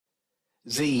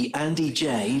The Andy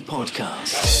J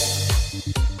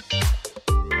Podcast.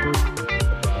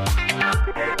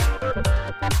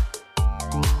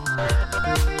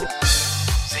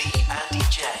 The Andy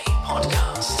J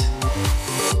Podcast.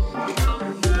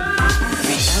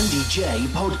 The Andy J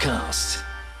Podcast.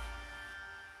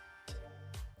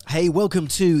 Hey, welcome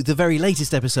to the very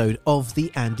latest episode of the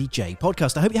Andy J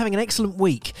Podcast. I hope you're having an excellent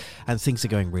week and things are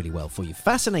going really well for you.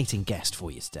 Fascinating guest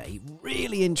for you today.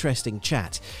 Really interesting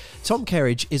chat. Tom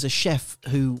Kerridge is a chef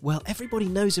who, well, everybody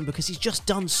knows him because he's just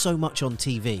done so much on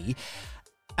TV,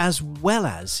 as well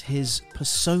as his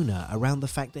persona around the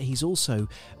fact that he's also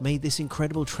made this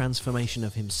incredible transformation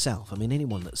of himself. I mean,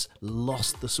 anyone that's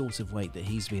lost the sort of weight that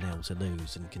he's been able to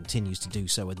lose and continues to do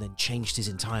so and then changed his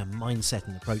entire mindset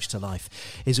and approach to life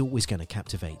is always going to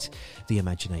captivate the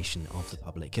imagination of the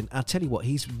public. And I'll tell you what,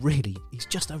 he's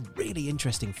just a really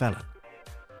interesting fella.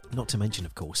 Not to mention,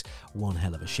 of course, one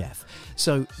hell of a chef.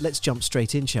 So let's jump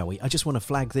straight in, shall we? I just want to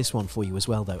flag this one for you as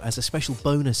well, though. As a special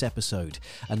bonus episode,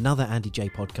 another Andy J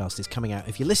Podcast is coming out.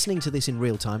 If you're listening to this in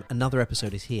real time, another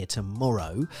episode is here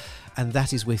tomorrow, and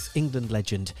that is with England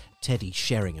legend Teddy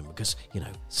Sheringham, because, you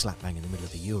know, slap bang in the middle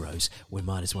of the Euros, we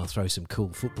might as well throw some cool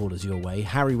footballers your way.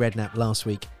 Harry Redknapp last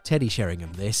week, Teddy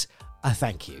Sheringham this.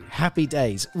 Thank you. Happy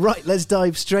days. Right, let's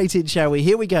dive straight in, shall we?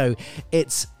 Here we go.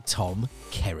 It's Tom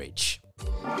Kerridge. The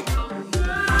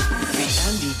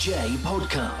Andy J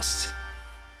Podcast.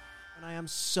 And I am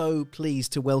so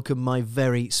pleased to welcome my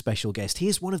very special guest. He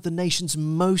is one of the nation's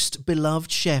most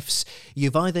beloved chefs.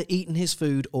 You've either eaten his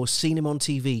food or seen him on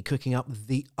TV cooking up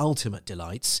the ultimate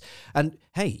delights. And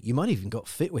hey, you might even got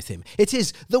fit with him. It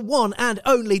is the one and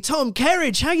only Tom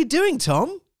Kerridge. How you doing,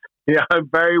 Tom? Yeah, I'm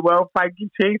very well, thank you,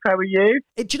 Chief. How are you?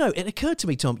 Do you know, it occurred to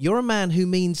me, Tom, you're a man who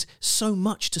means so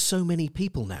much to so many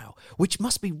people now, which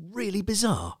must be really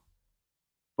bizarre.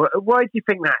 Why do you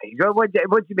think that is? What do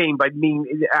you mean by mean?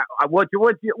 What do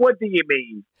you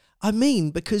mean? I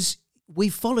mean, because we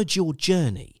followed your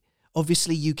journey.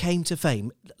 Obviously, you came to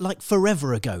fame like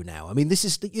forever ago now. I mean, this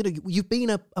is, you know, you've been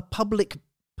a public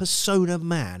persona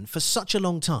man for such a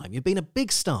long time. You've been a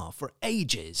big star for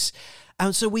ages.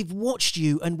 And so we've watched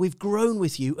you and we've grown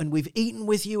with you and we've eaten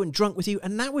with you and drunk with you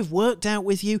and now we've worked out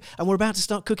with you and we're about to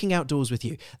start cooking outdoors with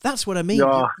you. That's what I mean.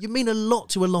 Yeah. You mean a lot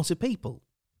to a lot of people.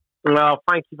 Well,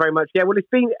 thank you very much. Yeah, well, it's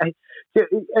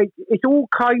all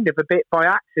kind of a bit by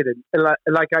accident.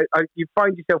 You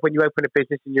find yourself when you open a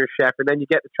business and you're a chef and then you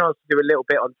get the chance to do a little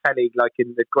bit on telly, like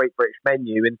in the Great British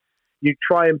Menu, and you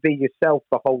try and be yourself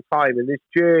the whole time. And this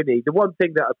journey, the one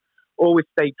thing that I've always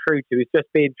stayed true to is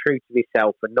just being true to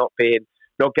myself and not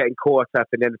getting caught up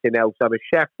in anything else. I'm a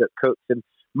chef that cooks, and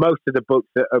most of the books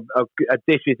are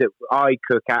dishes that I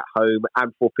cook at home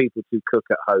and for people to cook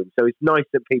at home. So it's nice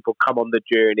that people come on the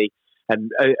journey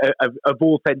and of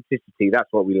authenticity.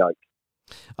 That's what we like.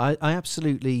 I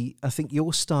think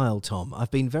your style, Tom,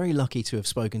 I've been very lucky to have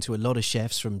spoken to a lot of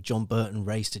chefs, from John Burton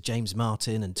Race to James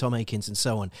Martin and Tom Akins and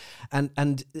so on.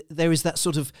 And there is that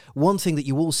sort of one thing that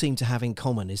you all seem to have in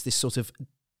common is this sort of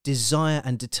desire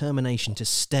and determination to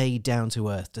stay down to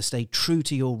earth, to stay true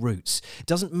to your roots. It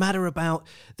doesn't matter about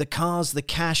the cars, the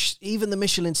cash, even the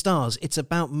Michelin stars. It's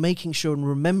about making sure and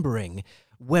remembering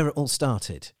where it all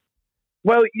started.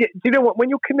 Well, do you know what? When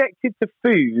you're connected to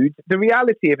food, the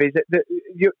reality of it is that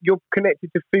you're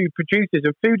connected to food producers,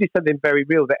 and food is something very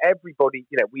real that everybody,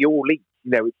 you know, we all eat.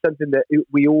 You know, it's something that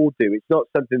we all do. It's not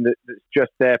something that's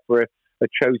just there for a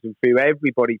chosen few.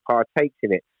 Everybody partakes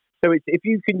in it. So if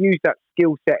you can use that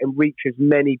skill set and reach as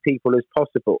many people as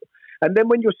possible, and then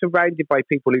when you're surrounded by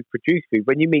people who produce food,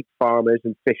 when you meet farmers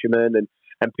and fishermen and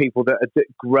people that are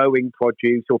growing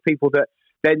produce, or people that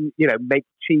then, you know, make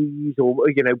cheese or,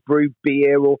 you know, brew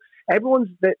beer, or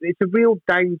it's a real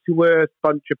down-to-earth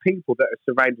bunch of people that are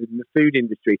surrounded in the food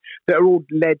industry that are all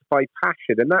led by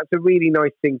passion. And that's a really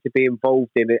nice thing to be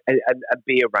involved in and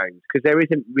be around, because there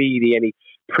isn't really any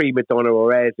prima donna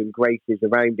or airs and graces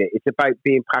around it. It's about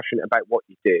being passionate about what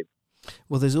you do.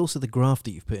 Well, there's also the graft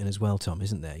that you've put in as well, Tom,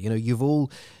 isn't there? You know,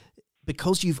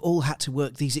 because you've all had to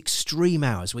work these extreme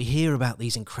hours. We hear about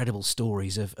these incredible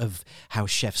stories of how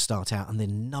chefs start out and the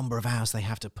number of hours they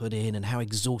have to put in and how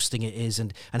exhausting it is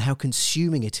and how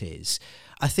consuming it is.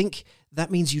 I think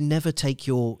that means you never take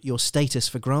your status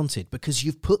for granted because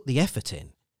you've put the effort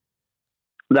in.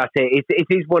 That's it. It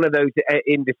is one of those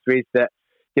industries that,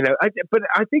 you know, but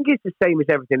I think it's the same as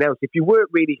everything else. If you work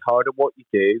really hard at what you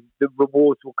do, the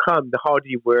rewards will come. The harder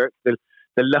you work, the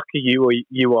luckier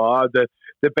you are, the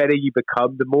better you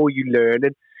become, the more you learn.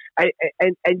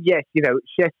 And yes, you know,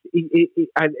 chefs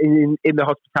and in the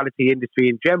hospitality industry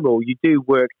in general, you do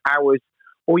work hours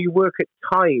or you work at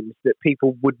times that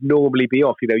people would normally be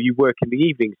off. You work in the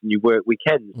evenings and you work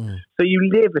weekends. So you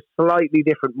live a slightly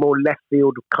different, more left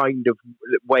field kind of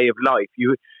way of life.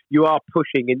 You are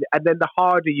pushing, and then the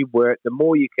harder you work, the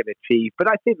more you can achieve. But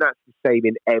I think that's the same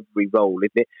in every role,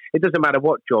 isn't it? It doesn't matter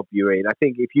what job you're in. I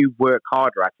think if you work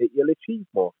harder at it, you'll achieve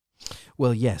more.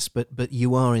 Well, yes, but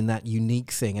you are in that unique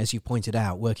thing, as you pointed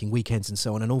out, working weekends and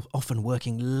so on, and often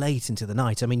working late into the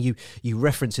night. I mean, you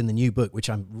reference in the new book, which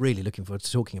I'm really looking forward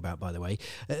to talking about, by the way,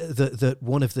 that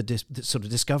one of the sort of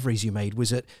discoveries you made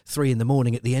was at 3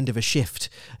 a.m. at the end of a shift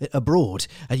abroad,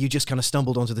 and you just kind of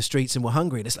stumbled onto the streets and were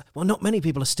hungry. And it's like, well, not many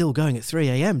people are still going at 3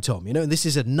 a.m., Tom, and this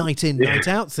is a night in, night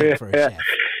out thing for a chef.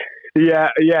 Yeah.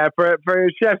 For a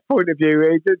chef's point of view,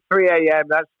 it's at 3 a.m.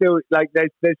 That's still like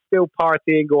there's still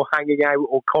partying or hanging out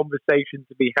or conversation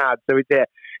to be had. So it's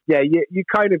you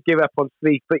kind of give up on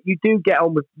sleep, but you do get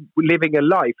on with living a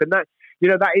life, and that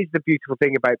that is the beautiful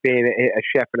thing about being a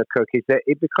chef and a cook, is that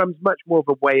it becomes much more of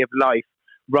a way of life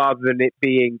rather than it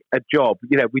being a job.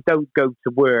 We don't go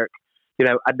to work,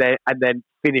 and then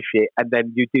finish it and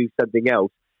then you do something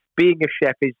else. Being a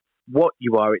chef is what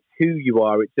you are, it's who you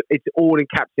are, it's all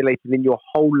encapsulated in your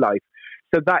whole life.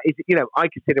 So that is, I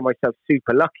consider myself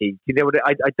super lucky.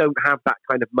 I don't have that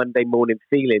kind of Monday morning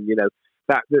feeling,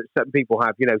 that some people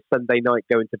have, Sunday night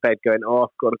going to bed going, oh,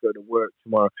 I've got to go to work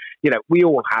tomorrow. We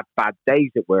all have bad days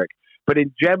at work, but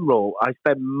in general, I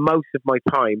spend most of my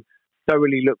time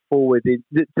thoroughly look forward to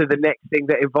the next thing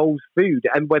that involves food,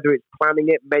 and whether it's planning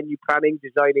it, menu planning,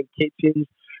 designing kitchens,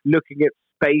 looking at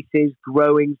spaces,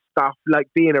 growing stuff, like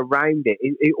being around it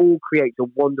all creates a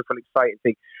wonderful, exciting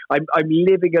thing. I'm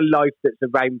living a life that's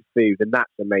around food, and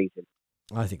that's amazing.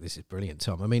 I think this is brilliant,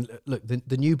 Tom. I mean, look,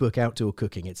 the new book, Outdoor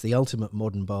Cooking, it's the ultimate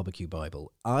modern barbecue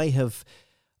Bible.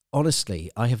 Honestly,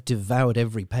 I have devoured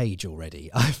every page already.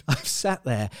 I've sat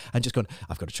there and just gone,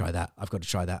 I've got to try that. I've got to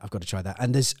try that. I've got to try that.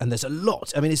 And there's a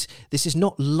lot. I mean, this is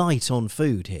not light on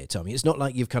food here, Tommy. It's not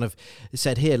like you've kind of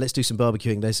said, here, let's do some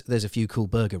barbecuing. There's a few cool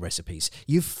burger recipes.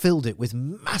 You've filled it with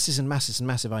masses and masses and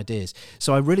massive ideas.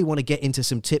 So I really want to get into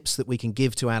some tips that we can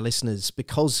give to our listeners,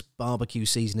 because barbecue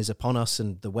season is upon us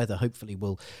and the weather hopefully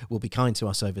will be kind to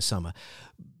us over summer.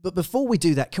 But before we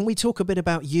do that, can we talk a bit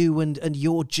about you and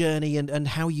your journey and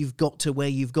how you've got to where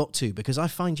you've got to? Because I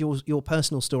find your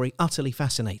personal story utterly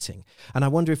fascinating. And I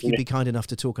wonder if you'd be kind enough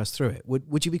to talk us through it.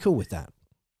 Would you be cool with that?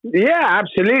 Yeah,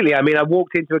 absolutely. I mean, I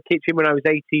walked into a kitchen when I was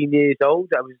 18 years old.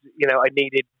 I was, I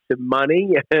needed some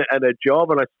money and a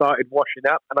job, and I started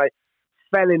washing up, and I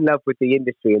fell in love with the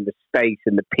industry and the space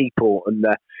and the people and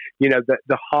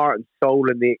the heart and soul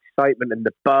and the excitement and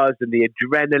the buzz and the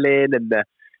adrenaline and the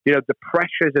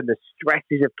pressures and the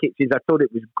stresses of kitchens. I thought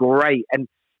it was great. And,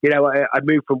 I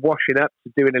moved from washing up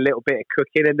to doing a little bit of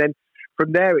cooking. And then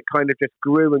from there, it kind of just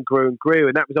grew and grew and grew.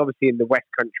 And that was obviously in the West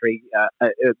Country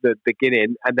at the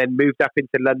beginning, and then moved up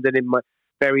into London in my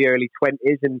very early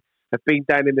 20s, and have been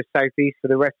down in the Southeast for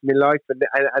the rest of my life. And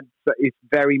it's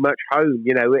very much home,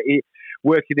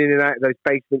 working in and out of those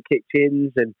basement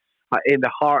kitchens and in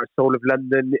the heart and soul of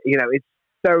London.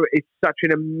 It's such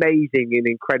an amazing and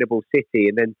incredible city.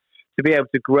 And then to be able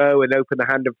to grow and open the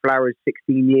Hand of Flowers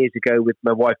 16 years ago with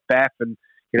my wife Beth, and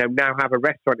now have a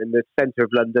restaurant in the centre of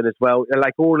London as well. And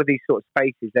like all of these sort of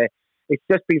spaces there, it's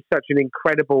just been such an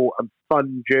incredible and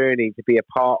fun journey to be a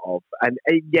part of. And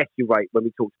yes, you're right, when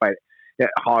we talked about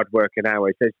hard work and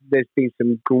hours, there's been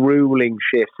some grueling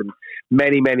shifts and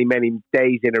many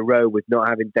days in a row with not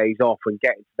having days off and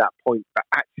getting to that point. But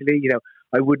actually,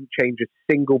 I wouldn't change a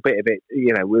single bit of it,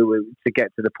 to get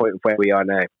to the point of where we are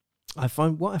now.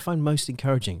 What I find most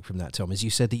encouraging from that, Tom, is you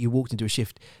said that you walked into a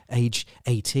shift age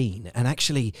 18, and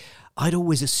actually I'd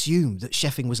always assumed that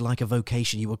chefing was like a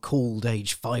vocation. You were called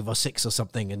age 5 or 6 or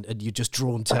something, and you're just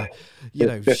drawn to,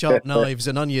 sharp knives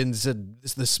and onions and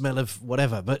the smell of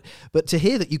whatever. But to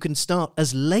hear that you can start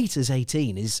as late as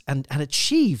 18 and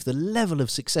achieve the level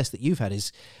of success that you've had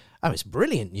it's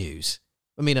brilliant news.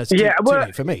 I mean, it's too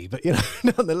late for me, but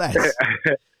nonetheless.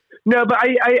 No, but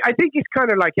I think it's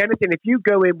kind of like anything. If you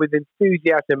go in with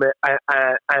enthusiasm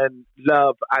and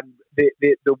love and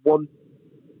the one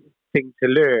thing to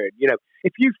learn,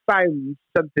 if you found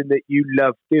something that you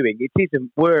love doing, it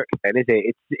isn't work then, is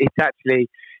it? It's actually,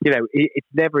 it's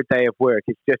never a day of work.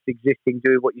 It's just existing,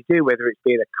 doing what you do, whether it's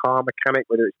being a car mechanic,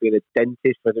 whether it's being a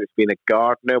dentist, whether it's being a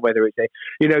gardener, whether it's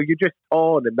you're just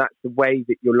on, and that's the way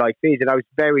that your life is. And I was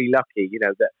very lucky,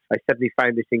 that I suddenly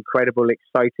found this incredible,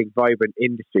 exciting, vibrant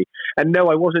industry. And no,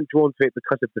 I wasn't drawn to it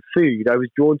because of the food. I was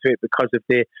drawn to it because of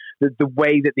the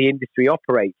way that the industry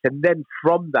operates. And then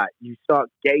from that, you start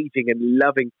gauging and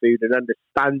loving food and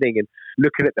understanding and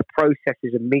looking at the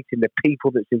processes and meeting the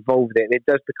people that's involved in it. And it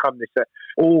does become this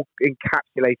all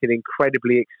encapsulated,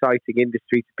 incredibly exciting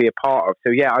industry to be a part of.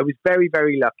 So yeah, I was very,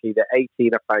 very lucky that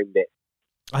 18 I found it.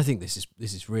 I think this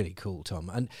is really cool, Tom.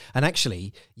 And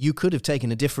actually, you could have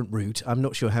taken a different route. I'm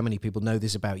not sure how many people know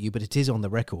this about you, but it is on the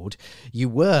record. You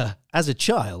were, as a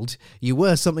child,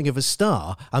 something of a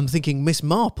star. I'm thinking Miss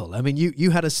Marple. I mean,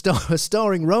 you had a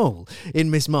starring role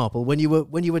in Miss Marple when you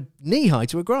were knee high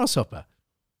to a grasshopper.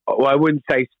 Well, I wouldn't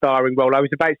say starring role. I was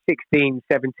about 16,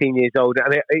 17 years old,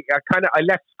 and I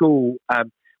left school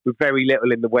with very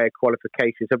little in the way of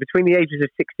qualifications. So between the ages of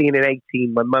 16 and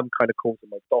 18, my mum kind of called them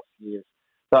my boss years.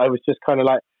 So I was just kind of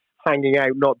like hanging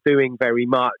out, not doing very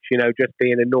much, just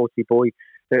being a naughty boy,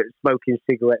 smoking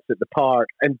cigarettes at the park.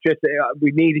 And just,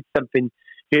 we needed something,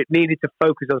 it needed to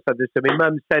focus on something. So my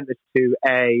mum sent us to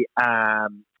I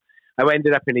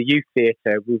ended up in a youth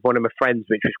theatre with one of my friends,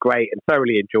 which was great and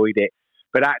thoroughly enjoyed it.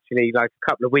 But actually, like a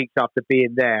couple of weeks after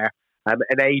being there,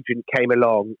 an agent came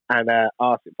along and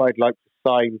asked if I'd like to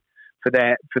sign for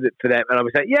them. And I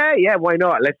was like, yeah, why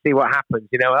not? Let's see what happens.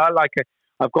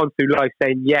 I've gone through life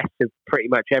saying yes to pretty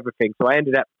much everything. So I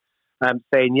ended up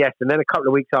saying yes. And then a couple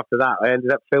of weeks after that, I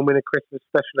ended up filming a Christmas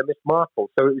special of Miss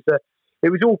Marple. So it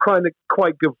was all kind of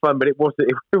quite good fun, but it was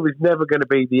never going to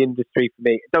be the industry for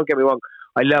me. Don't get me wrong.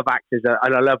 I love actors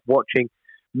and I love watching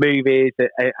movies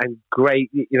and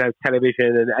great,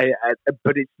 television.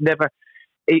 But it's never,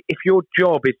 if your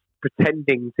job is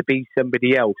pretending to be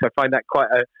somebody else, I find that quite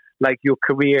like your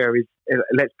career is,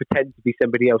 let's pretend to be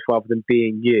somebody else rather than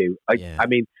being you. I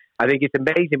mean, I think it's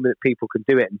amazing that people can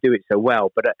do it and do it so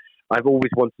well, but I've always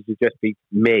wanted to just be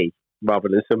me rather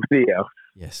than somebody else.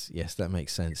 Yes, that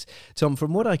makes sense. Tom,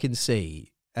 from what I can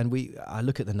see, and I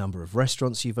look at the number of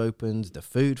restaurants you've opened, the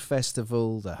food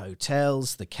festival, the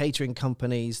hotels, the catering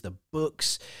companies, the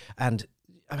books, and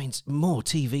I mean, more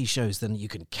TV shows than you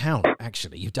can count,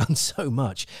 actually. You've done so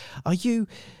much.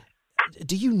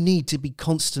 Do you need to be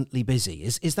constantly busy?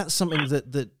 Is that something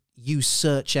that you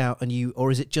search out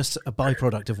or is it just a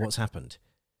byproduct of what's happened?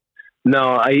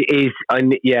 No, I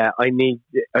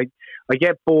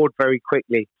get bored very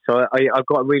quickly. So I've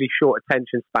got a really short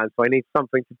attention span. So I need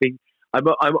something to be,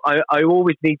 I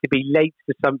always need to be late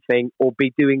for something or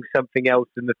be doing something else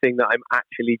than the thing that I'm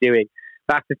actually doing.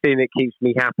 That's the thing that keeps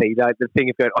me happy. Like the thing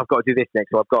of going, I've got to do this next,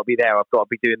 or I've got to be there, I've got to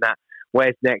be doing that.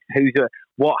 Where's next?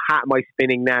 What hat am I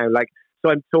spinning now? Like,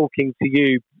 so I'm talking to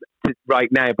you right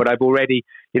now, but I've already,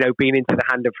 been into the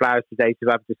Hand of Flowers today to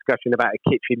have a discussion about a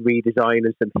kitchen redesign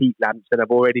and some heat lamps, and I've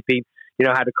already been,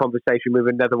 had a conversation with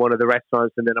another one of the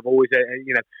restaurants, and then I'm always,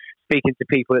 speaking to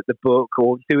people at the book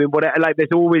or doing whatever. Like,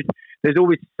 there's always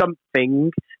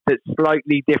something that's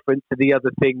slightly different to the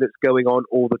other thing that's going on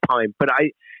all the time. But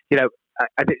I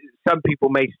think some people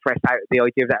may stress out the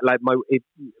idea of that. Like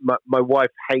my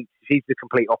wife hates. She's the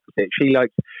complete opposite. She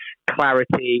likes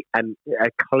clarity and a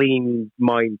clean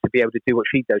mind to be able to do what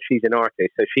she does. She's an artist,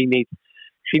 so she needs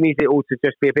it all to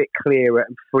just be a bit clearer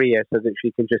and freer, so that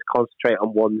she can just concentrate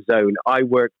on one zone. I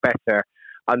work better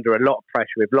under a lot of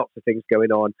pressure with lots of things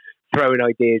going on, throwing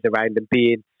ideas around and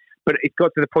being. But it's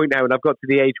got to the point now, and I've got to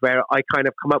the age where I kind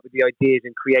of come up with the ideas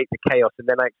and create the chaos, and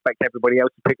then I expect everybody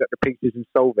else to pick up the pieces and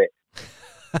solve it.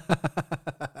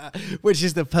 Which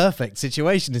is the perfect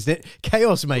situation, isn't it?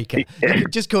 Chaos maker. You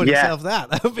could just call yourself that.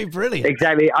 That would be brilliant.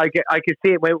 Exactly. I can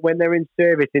see it when they're in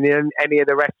service in any of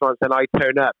the restaurants and I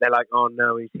turn up. They're like, oh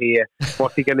no, he's here.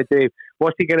 What's he going to do?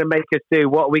 What's he going to make us do?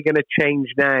 What are we going to change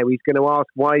now? He's going to ask,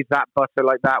 why is that butter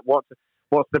like that? What's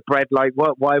the bread like?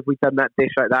 Why have we done that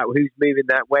dish like that? Who's moving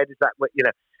that? Where does that?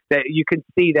 You can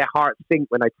see their hearts sink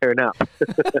when I turn up.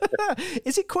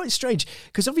 Is it quite strange?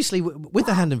 Because obviously with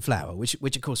the Hand and Flower, which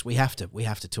of course we have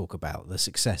to talk about the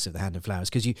success of the Hand and Flowers,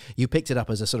 because you picked it up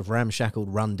as a sort of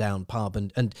ramshackled, rundown pub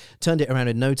and turned it around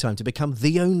in no time to become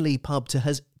the only pub to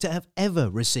have ever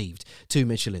received 2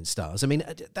 Michelin stars. I mean,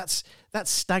 that's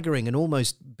staggering and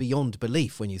almost beyond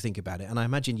belief when you think about it. And I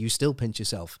imagine you still pinch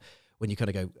yourself when you kind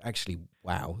of go, actually,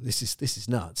 wow, this is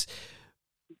nuts.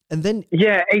 And then, do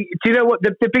you know what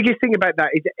the biggest thing about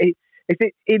that is?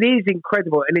 It is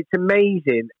incredible and it's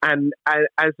amazing. And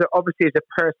as obviously as a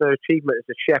personal achievement as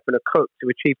a chef and a cook, to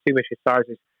achieve 2 Michelin stars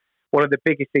is one of the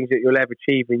biggest things that you'll ever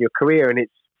achieve in your career, and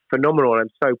it's phenomenal. And I'm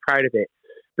so proud of it.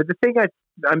 But the thing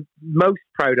I'm most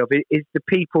proud of is the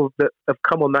people that have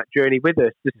come on that journey with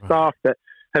us, the staff that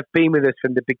have been with us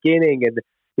from the beginning. And,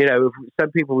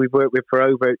 some people we've worked with for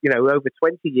over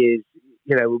 20 years,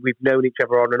 we've known each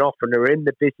other on and off and are in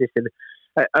the business and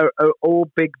are all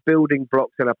big building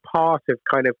blocks and a part of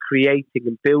kind of creating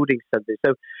and building something.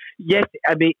 So, yes,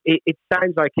 I mean, it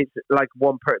sounds like it's like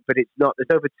one person, but it's not.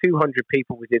 There's over 200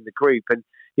 people within the group. And,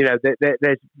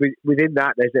 there's within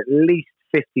that, there's at least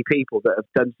 50 people that have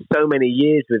done so many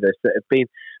years with us that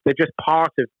they're just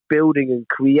part of building and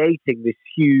creating this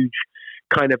huge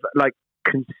kind of like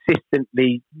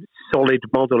consistently solid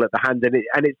model at the Hand,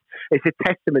 and it's a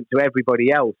testament to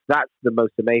everybody else. That's the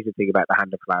most amazing thing about the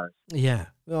Hand of Flowers. Yeah,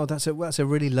 well, that's a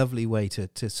really lovely way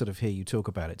to sort of hear you talk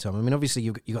about it, Tom. I mean, obviously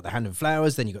you got the Hand of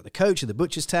Flowers, then you got the Coach and the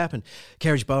Butcher's Tap and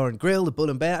Kerridge Bar and Grill, the Bull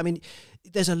and Bear. I mean,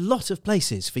 there's a lot of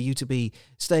places for you to be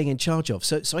staying in charge of.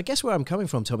 So I guess where I'm coming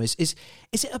from, Tom, is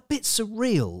it a bit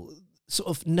surreal, sort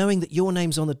of knowing that your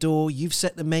name's on the door, you've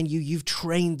set the menu, you've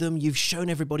trained them, you've shown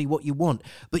everybody what you want,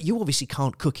 but you obviously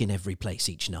can't cook in every place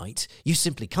each night. You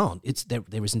simply can't.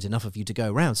 There isn't enough of you to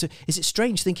go around. So is it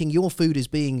strange thinking your food is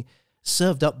being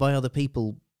served up by other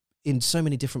people in so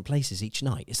many different places each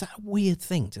night? Is that a weird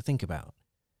thing to think about?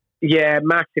 Yeah,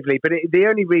 massively. But the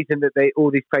only reason that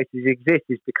all these places exist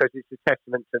is because it's a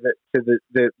testament to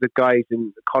the guys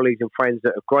and colleagues and friends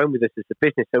that have grown with us as a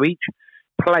business. So each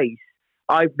place,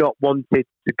 I've not wanted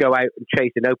to go out and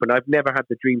chase and open. I've never had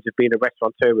the dreams of being a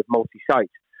restaurateur with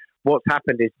multi-sites. What's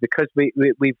happened is because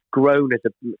we've grown as a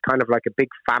kind of like a big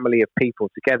family of people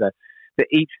together, that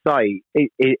each site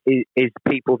is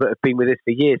people that have been with us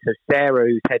for years. So Sarah,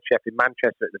 who's head chef in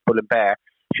Manchester at the Bull and Bear,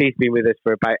 she's been with us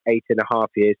for about 8.5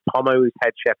 years. Tomo, who's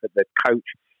head chef at the Coach,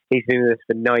 he's been with us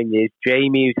for 9 years.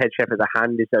 Jamie, who's head chef at the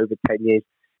Hand, is over 10 years.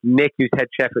 Nick, who's head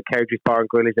chef at Kerridge's Bar and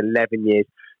Grill, is 11 years.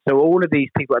 So all of these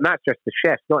people, and that's just the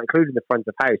chefs, not including the front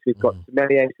of house. We've got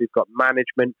sommeliers, we've got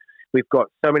management, we've got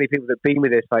so many people that have been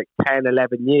with us like 10,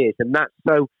 11 years. And that's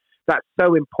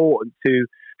so important to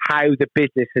how the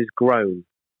business has grown.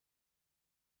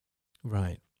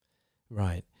 Right.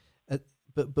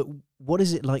 But what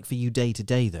is it like for you day to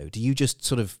day, though? Do you just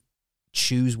sort of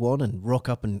choose one and rock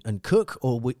up and cook,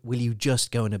 or will you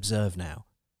just go and observe now?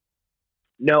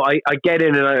 No, I get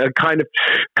in and I kind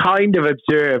of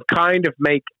observe, kind of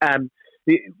make.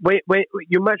 When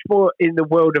you're much more in the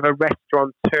world of a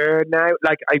restaurateur now.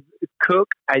 Like I cook,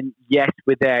 and yes,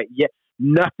 we're there. Yeah,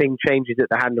 nothing changes at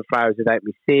the Hand of Flowers without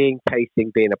me seeing,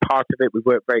 tasting, being a part of it. We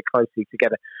work very closely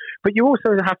together. But you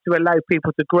also have to allow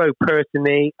people to grow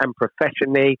personally and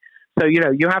professionally. So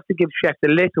you have to give chefs a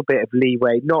little bit of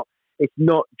leeway. It's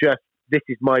not just this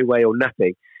is my way or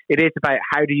nothing. It is about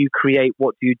how do you create,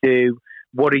 what do you do.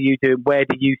 What are you doing? Where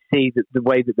do you see the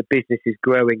way that the business is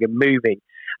growing and moving?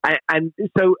 And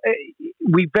so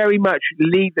we very much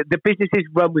lead. The business is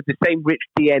run with the same rich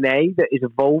DNA that is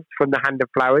evolved from the Hand of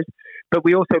Flowers, but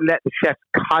we also let the chefs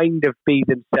kind of be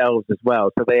themselves as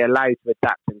well. So they allow to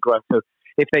adapt and grow. So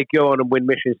if they go on and win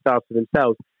Michelin stars for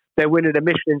themselves, they're winning a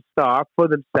Michelin star for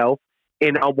themselves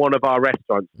in one of our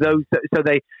restaurants. So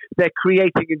they're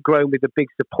creating and growing with the big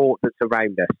support that's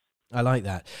around us. I like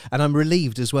that. And I'm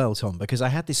relieved as well, Tom, because I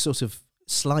had this sort of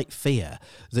slight fear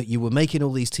that you were making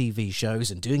all these TV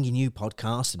shows and doing your new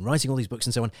podcast and writing all these books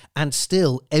and so on, and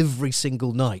still every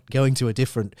single night going to a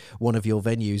different one of your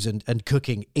venues and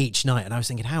cooking each night. And I was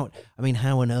thinking, how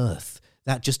on earth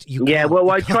that just, you yeah, can't, well,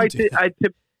 you I can't try do to,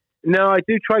 I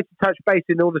do try to touch base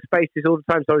in all the spaces all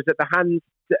the time. So I was at the Hand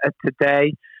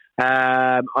today.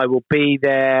 I will be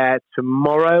there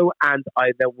tomorrow, and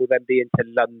I will then be into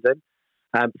London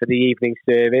for the evening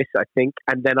service, I think,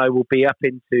 and then I will be up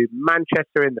into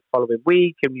Manchester in the following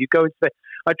week. And you go into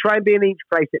I try and be in each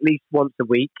place at least once a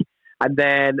week, and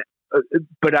then,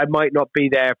 but I might not be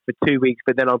there for 2 weeks,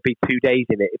 but then I'll be 2 days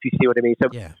in it, if you see what I mean. So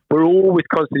yeah. We're always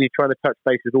constantly trying to touch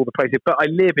base with all the places. But I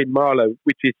live in Marlow,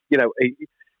 which is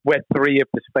where 3 of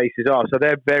the spaces are, so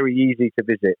they're very easy to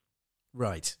visit.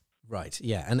 Right,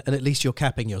 yeah, and at least you're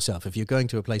capping yourself. If you're going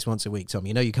to a place once a week, Tom,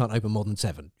 you can't open more than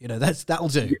 7. That'll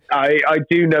do. I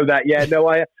do know that, yeah. No,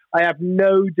 I have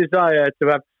no desire to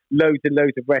have loads and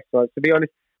loads of restaurants. To be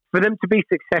honest, for them to be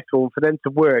successful and for them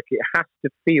to work, it has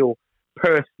to feel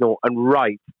personal and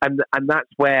right, and that's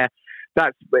where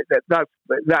that's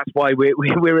why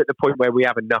we're at the point where we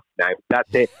have enough now.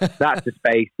 That's it. That's the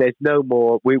space. There's no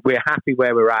more. We're happy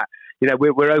where we're at.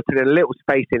 We're opening a little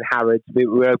space in Harrods.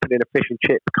 We're opening a fish and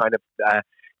chip kind of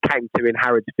counter in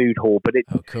Harrods Food Hall, but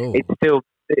it's still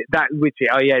that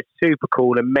it's super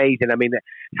cool, amazing. I mean,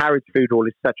 Harrods Food Hall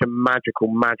is such a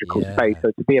magical space. So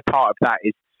to be a part of that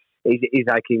is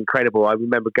like incredible. I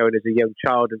remember going as a young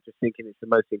child and just thinking it's the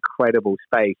most incredible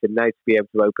space, and now to be able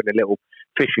to open a little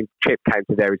fish and chip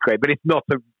counter there is great. But it's not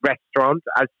a restaurant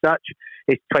as such.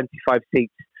 It's 25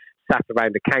 seats sat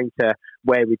around a counter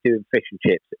where we're doing fish and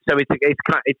chips. So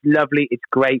it's lovely, it's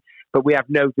great, but we have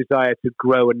no desire to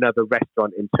grow another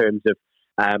restaurant in terms of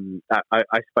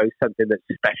I suppose something that's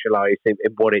specialised in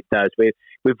what it does.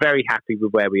 We're very happy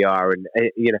with where we are, and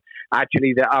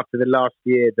actually, after the last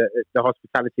year, the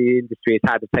hospitality industry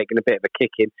has taken a bit of a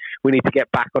kicking. We need to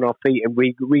get back on our feet and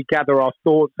regather our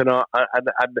thoughts and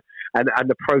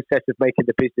the process of making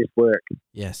the business work.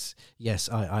 Yes,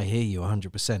 I hear you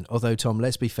 100%. Although, Tom,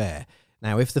 let's be fair.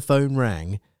 Now, if the phone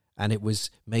rang and it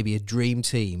was maybe a dream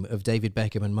team of David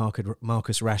Beckham and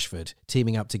Marcus Rashford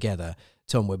teaming up together,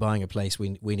 Tom, we're buying a place.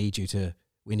 We need you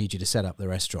to set up the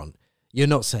restaurant. You're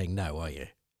not saying no, are you?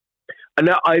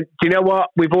 No, do you know what?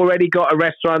 We've already got a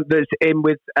restaurant that's in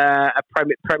with a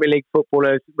Premier League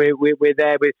footballers. We're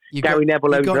there with Gary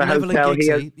Neville owns the hotel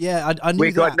here. Yeah, I knew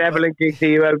we've got Neville and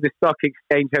Giggsy who own the Stock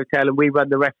Exchange Hotel, and we run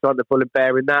the restaurant, the Bull and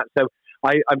Bear, in that. So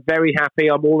I'm very happy.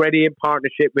 I'm already in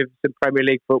partnership with some Premier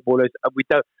League footballers, and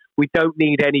we don't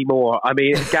need any more. I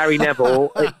mean, Gary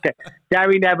Neville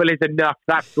is enough.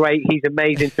 That's great. He's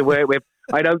amazing to work with.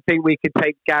 I don't think we could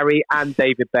take Gary and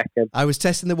David Beckham. I was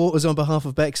testing the waters on behalf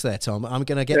of Bex there, Tom. I'm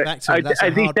going to get back to him. Has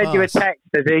he sent you a text,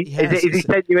 has he? Has he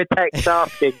sent you a text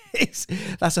asking?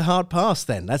 That's a hard pass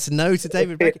then. That's a no to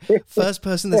David Beckham. First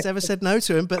person that's ever said no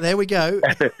to him, but there we go.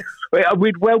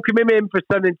 We'd welcome him in for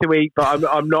something to eat, but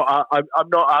I'm not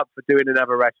up for doing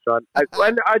another restaurant.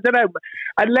 I don't know,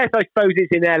 unless I suppose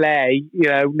it's in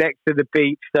LA, next to the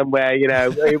beach somewhere,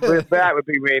 that would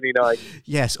be really nice.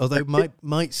 Yes, although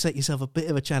might set yourself a bit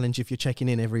of a challenge if you're checking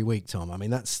in every week, Tom. I mean,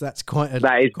 that's quite a...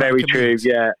 That is very true,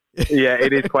 yeah. Yeah,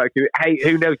 it is quite cool. Hey,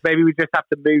 who knows? Maybe we just have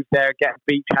to move there and get a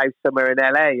beach house somewhere in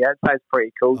LA. That sounds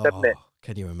pretty cool, doesn't it?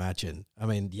 Can you imagine? I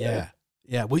mean, yeah.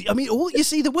 Well, I mean, you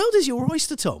see, the world is your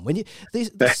oyster, Tom. When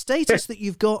the status that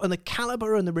you've got and the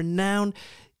caliber and the renown,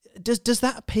 does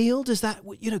that appeal? Does that,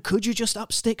 could you just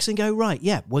up sticks and go, right,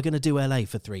 yeah, we're going to do LA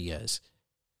for 3 years?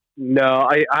 No,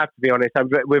 I have to be honest.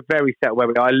 We're very set where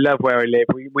we are. I love where I live.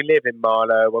 We live in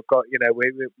Marlow. I've got,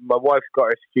 my wife's got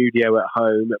a studio at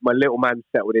home. My little man's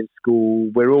settled in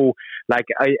school. We're all like,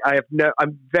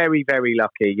 I'm very, very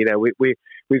lucky.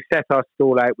 We've set our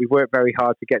stall out. We've worked very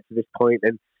hard to get to this point,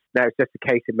 and now it's just a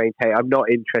case of maintaining. I'm not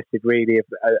interested really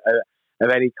of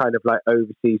any kind of like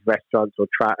overseas restaurants or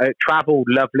travel.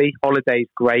 Lovely, holidays,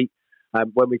 great.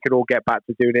 When we can all get back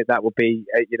to doing it, that will be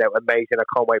amazing. I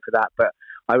can't wait for that. But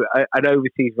an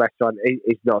overseas restaurant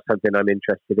is not something I'm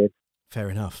interested in. Fair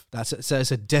enough. So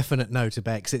it's a definite no to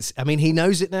Bex. He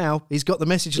knows it now. He's got the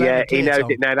message. Yeah, clear, he knows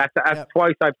Tom. it now. That's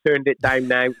twice I've turned it down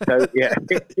now. So yeah.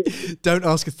 Don't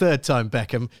ask a third time,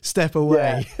 Beckham. Step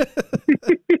away.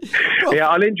 Yeah,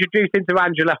 I'll introduce him to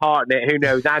Angela Hartnett. Who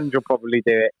knows? Andrew will probably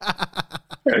do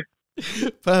it.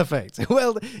 Perfect.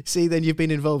 Well, see, then you've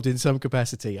been involved in some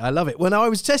capacity. I love it. Well, now I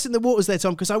was testing the waters there,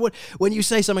 Tom, because when you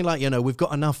say something like, we've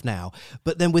got enough now,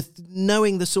 but then with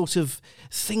knowing the sort of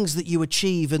things that you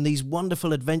achieve and these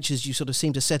wonderful adventures you sort of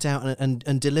seem to set out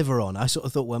and deliver on, I sort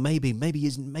of thought, well, maybe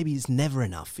it's never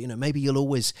enough. Maybe you'll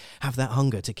always have that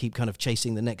hunger to keep kind of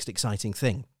chasing the next exciting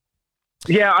thing.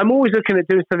 Yeah, I'm always looking at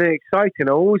doing something exciting.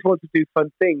 I always want to do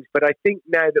fun things, but I think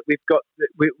now that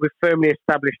we're firmly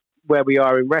established where we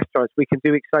are in restaurants, we can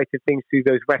do exciting things through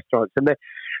those restaurants. And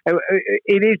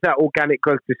it is that organic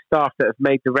growth of staff that have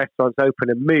made the restaurants open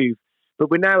and move. But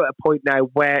we're now at a point now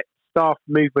where staff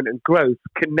movement and growth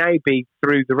can now be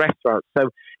through the restaurant. So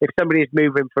if somebody is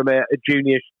moving from a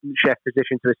junior chef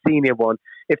position to a senior one,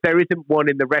 if there isn't one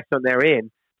in the restaurant they're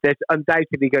in, there's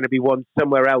undoubtedly going to be one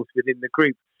somewhere else within the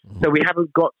group. So we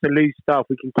haven't got to lose staff.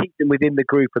 We can keep them within the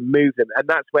group and move them. And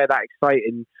that's where that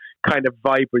exciting kind of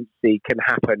vibrancy can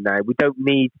happen now. We don't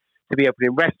need to be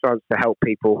opening restaurants to help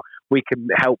people. We can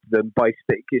help them by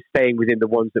staying within the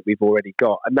ones that we've already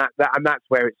got. And that's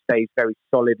where it stays very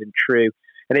solid and true.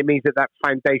 And it means that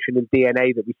foundation and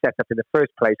DNA that we set up in the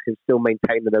first place can still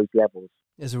maintain at those levels.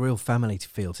 There's a real family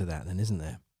feel to that then, isn't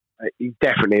there?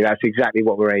 Definitely. That's exactly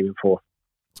what we're aiming for.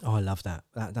 Oh, I love that.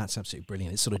 That's absolutely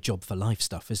brilliant. It's sort of job for life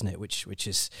stuff, isn't it? Which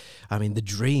is, I mean, the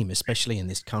dream, especially in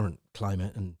this current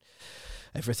climate and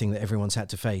everything that everyone's had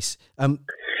to face.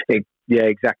 Yeah,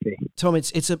 exactly. Tom,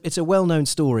 it's a well-known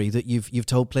story that you've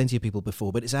told plenty of people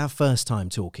before, but it's our first time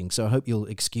talking, so I hope you'll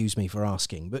excuse me for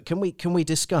asking. But can we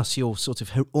discuss your sort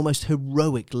of almost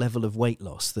heroic level of weight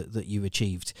loss that you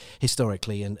achieved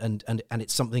historically, and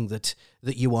it's something that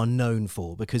you are known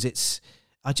for, because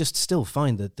I just still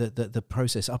find the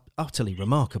process utterly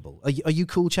remarkable. Are you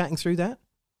cool chatting through that?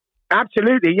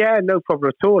 Absolutely, yeah, no problem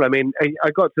at all. I mean,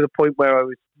 I got to the point where I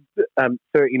was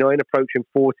 39, approaching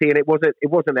 40, and it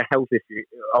wasn't a health issue.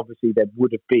 Obviously, there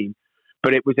would have been,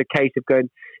 but it was a case of going.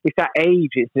 It's that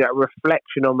age. It's that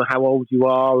reflection on how old you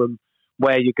are and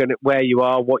where you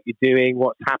are, what you're doing,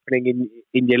 what's happening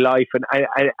in your life,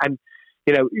 and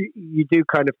you know, you do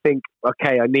kind of think,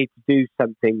 okay, I need to do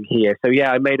something here. So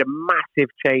yeah, I made a massive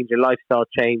change, a lifestyle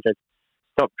change. I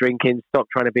stopped drinking, stopped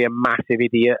trying to be a massive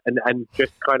idiot, and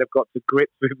just kind of got to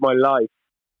grips with my life.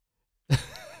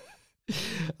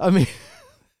 I mean,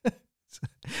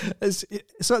 it's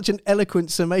such an eloquent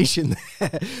summation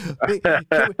there.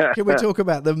 Can we talk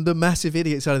about the massive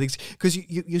idiot side of things? Because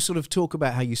you sort of talk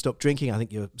about how you stopped drinking. I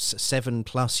think you're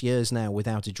 7+ years now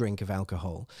without a drink of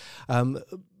alcohol.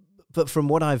 But from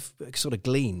what I've sort of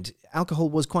gleaned, alcohol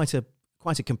was quite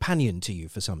a companion to you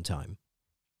for some time.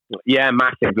 Yeah,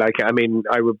 massive. Like, I mean,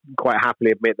 I would quite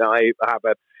happily admit that I have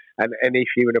an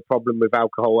issue and a problem with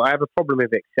alcohol. I have a problem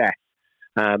with excess.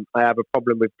 I have a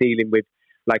problem with dealing with,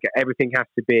 like, everything has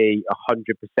to be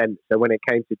 100%. So when it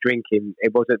came to drinking,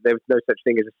 there was no such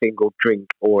thing as a single drink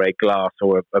or a glass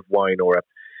or of wine or a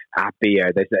beer.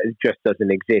 It just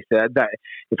doesn't exist. In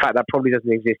fact, that probably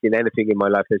doesn't exist in anything in my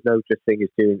life. There's no such thing as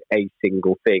doing a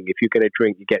single thing. If you're going to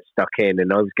drink, you get stuck in,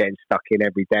 and I was getting stuck in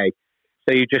every day.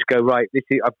 So you just go, right,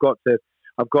 I've got to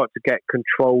get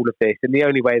control of this, and the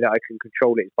only way that I can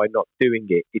control it is by not doing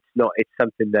it. It's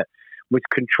something that was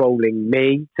controlling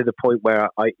me to the point where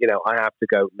I have to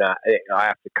go, nah, I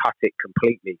have to cut it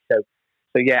completely. So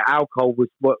yeah, alcohol was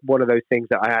one of those things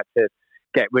that I had to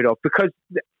get rid of, because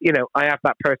I have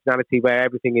that personality where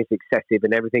everything is excessive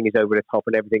and everything is over the top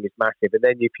and everything is massive. And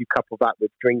then if you couple that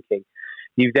with drinking,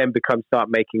 you then start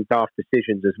making daft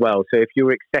decisions as well. So if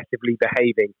you're excessively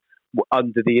behaving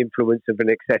under the influence of an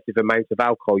excessive amount of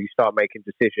alcohol, you start making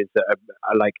decisions that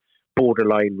are like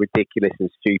borderline ridiculous and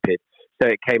stupid. So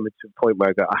it came to a point where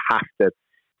I go,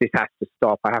 this has to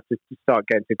stop. I have to start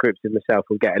getting to grips with myself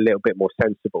and get a little bit more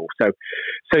sensible. So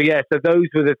those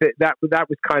were that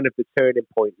was kind of the turning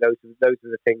point. Those are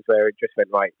the things where it just went,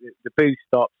 right, the booze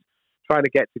stopped, trying to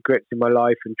get to grips in my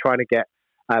life and trying to get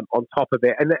on top of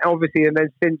it. And then obviously,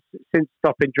 since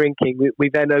stopping drinking, we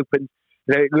then opened.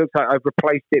 It looks like I've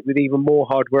replaced it with even more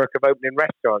hard work of opening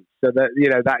restaurants. So that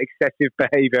that excessive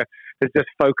behaviour has just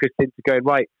focused into going,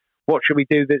 right, what should we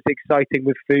do that's exciting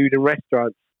with food and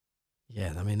restaurants?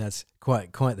 Yeah, I mean, that's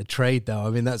quite the trade, though.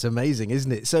 I mean, that's amazing,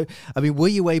 isn't it? So, I mean, were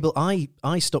you able... I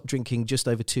stopped drinking just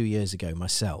over 2 years ago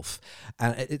myself,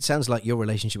 and it sounds like your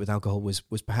relationship with alcohol was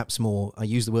perhaps more, I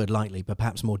use the word lightly, but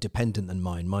perhaps more dependent than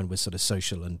mine. Mine was sort of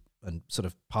social and sort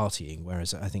of partying,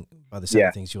 whereas I think by the sound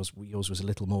of things, yours was a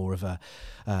little more of a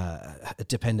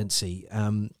dependency.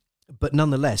 But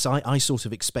nonetheless, I sort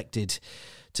of expected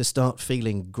to start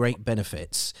feeling great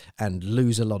benefits and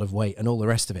lose a lot of weight and all the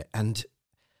rest of it. And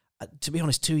to be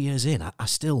honest, 2 years in, I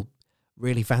still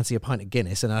really fancy a pint of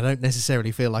Guinness, and I don't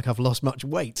necessarily feel like I've lost much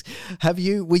weight. Were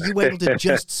you able to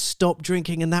just stop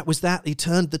drinking, and that was that? You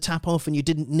turned the tap off and you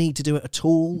didn't need to do it at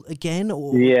all again?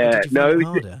 Or did you find it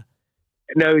harder?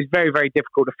 No, it was very, very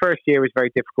difficult. The first year was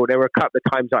very difficult. There were a couple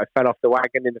of times that I fell off the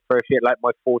wagon in the first year, like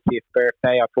my 40th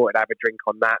birthday. I thought I'd have a drink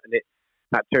on that, and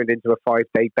that turned into a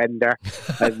 5-day bender.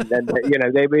 And then,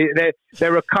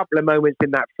 there were a couple of moments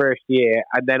in that first year,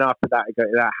 and then after that, I go,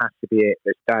 that has to be it.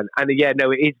 It's done. And yeah,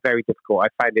 no, it is very difficult. I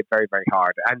find it very, very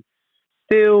hard. And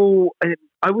still,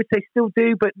 I would say still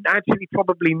do, but actually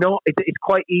probably not. It's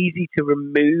quite easy to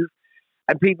remove.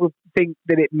 And people think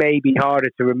that it may be harder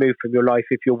to remove from your life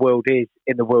if your world is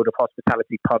in the world of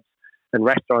hospitality, pubs and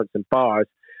restaurants and bars,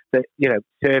 that,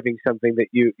 serving something that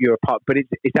you're a part. But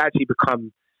it's actually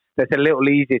become, that's a little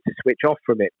easier to switch off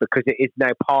from it, because it is now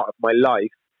part of my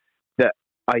life that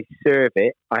I serve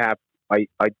it. I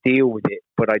deal with it,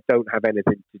 but I don't have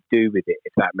anything to do with it,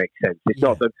 if that makes sense. It's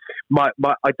not that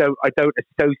I don't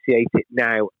associate it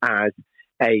now as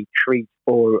a treat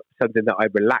or something that I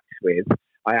relax with.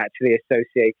 I actually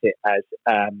associate it as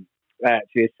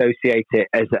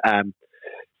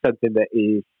something that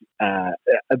is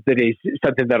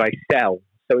something that I sell.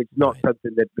 So it's not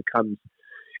something that becomes.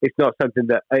 It's not something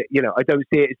that I don't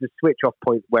see it as a switch off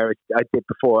point where I did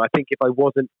before. I think if I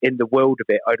wasn't in the world of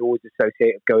it, I'd always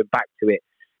associate it going back to it.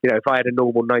 If I had a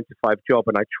normal 9-to-5 job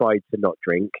and I tried to not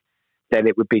drink, then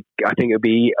I think it would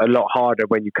be a lot harder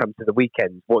when you come to the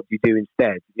weekends. What do you do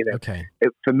instead? Okay.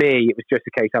 For me, it was just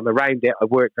a case, I'm around it, I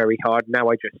work very hard, now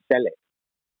I just sell it.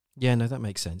 Yeah, no, that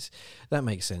makes sense.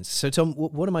 So, Tom,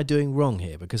 what am I doing wrong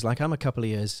here? Because, I'm a couple of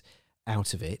years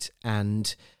out of it,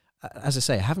 and as I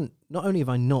say, not only have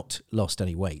I not lost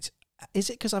any weight, Is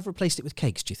it because I've replaced it with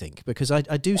cakes, do you think? Because I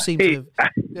do seem to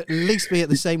at least be at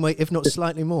the same weight, if not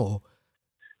slightly more.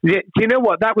 Yeah, do you know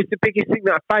what? That was the biggest thing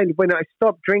that I found when I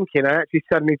stopped drinking. I actually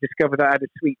suddenly discovered I had a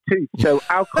sweet tooth. So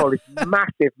alcohol is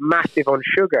massive on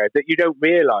sugar that you don't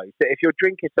realise. That if you're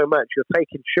drinking so much, you're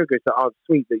taking sugars that aren't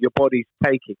sweet that your body's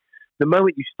taking. The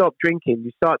moment you stop drinking,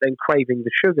 you start then craving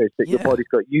the sugars that your body's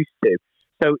got used to.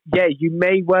 So, yeah, you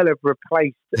may well have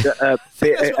replaced a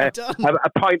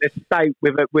pint of stout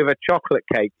with a chocolate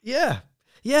cake. Yeah.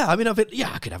 Yeah, I mean, I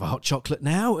could have a hot chocolate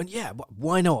now, and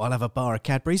why not? I'll have a bar of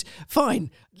Cadbury's. Fine,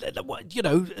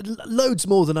 loads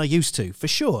more than I used to, for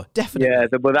sure, definitely. Yeah,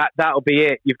 well, that'll be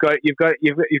it. You've got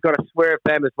to swerve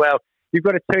them as well. You've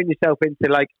got to turn yourself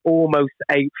into like almost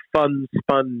a fun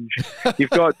sponge. You've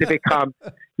got to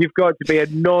be a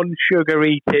non-sugar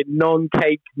eating,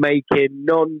 non-cake making,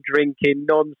 non-drinking,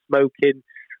 non-smoking,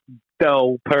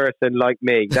 dull person like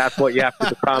me. That's what you have to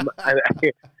become.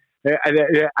 And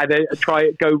then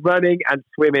go running and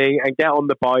swimming and get on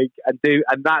the bike and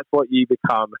that's what you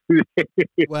become.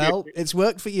 Well, it's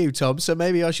worked for you, Tom. So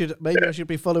maybe I should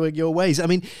be following your ways. I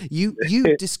mean, you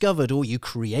discovered, or you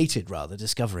created rather.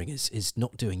 Discovering is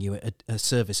not doing you a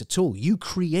service at all. You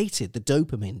created the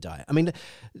dopamine diet. I mean,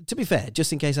 to be fair,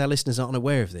 just in case our listeners aren't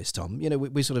aware of this, Tom,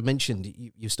 we sort of mentioned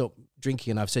you stopped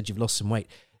drinking, and I've said you've lost some weight.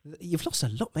 You've lost a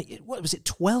lot, mate. What was it,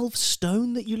 12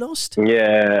 stone that you lost?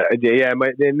 Yeah.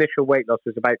 The initial weight loss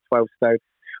was about 12 stone.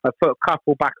 I've put a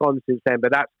couple back on since then,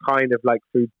 but that's kind of like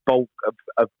through bulk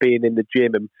of being in the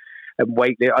gym and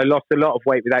weight. I lost a lot of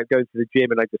weight without going to the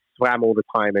gym, and I just swam all the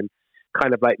time and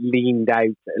kind of like leaned out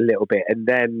a little bit. And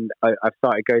then I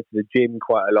started going to the gym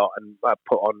quite a lot, and I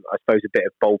put on, I suppose, a bit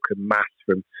of bulk and mass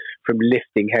from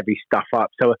lifting heavy stuff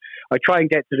up. So I try and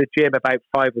get to the gym about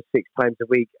 5 or 6 times a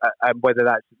week, and whether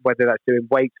that's doing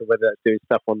weights or whether that's doing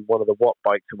stuff on one of the watt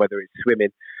bikes or whether it's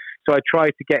swimming. So I try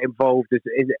to get involved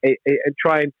and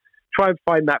try and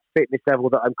find that fitness level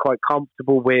that I'm quite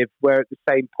comfortable with, where at the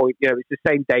same point, it's the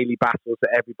same daily battles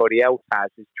that everybody else has,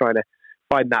 is trying to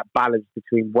find that balance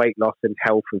between weight loss and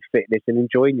health and fitness and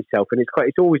enjoying yourself. And it's quite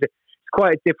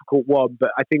a difficult one, but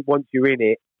I think once you're in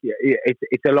it,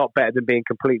 it's a lot better than being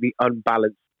completely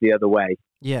unbalanced the other way.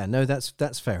 Yeah, no,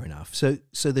 that's fair enough. So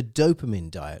the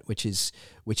dopamine diet, which is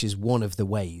one of the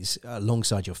ways,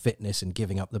 alongside your fitness and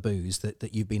giving up the booze,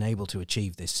 that you've been able to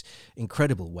achieve this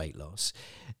incredible weight loss.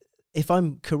 If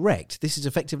I'm correct, this is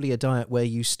effectively a diet where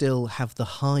you still have the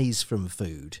highs from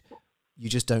food, you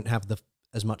just don't have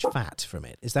as much fat from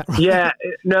it. Is that right? Yeah,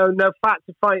 no, fats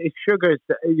are fine. It's sugars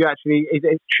that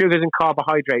it's sugars and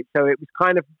carbohydrates. So it was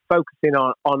kind of focusing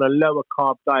on a lower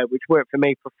carb diet, which worked for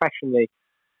me professionally,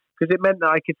 because it meant that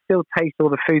I could still taste all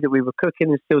the food that we were cooking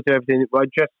and still do everything. I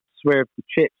just swerved the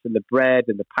chips and the bread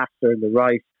and the pasta and the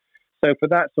rice. So for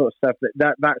that sort of stuff,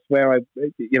 that's where I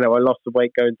lost the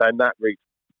weight going down that route.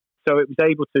 So it was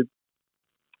able to,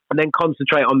 and then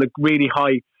concentrate on the really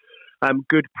high,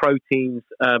 good proteins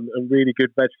and really good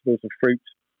vegetables and fruits.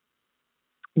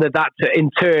 That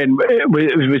in turn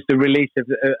was the release of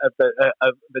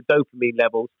the dopamine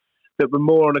levels that were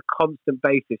more on a constant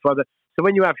basis. So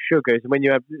when you have sugars and when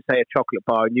you have, say, a chocolate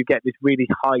bar and you get this really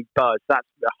high buzz, that's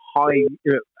the high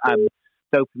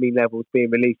dopamine levels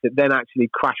being released that then actually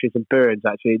crashes and burns.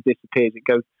 Actually, it disappears. It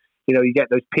goes. You get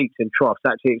those peaks and troughs.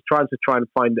 Actually, it's trying to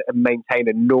find and maintain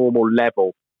a normal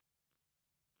level.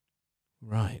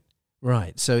 Right.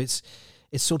 So it's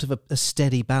sort of a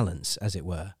steady balance, as it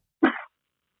were.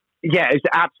 Yeah, it's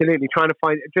absolutely trying to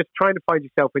find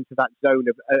yourself into that zone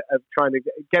of trying to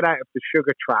get out of the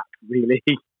sugar trap. Really.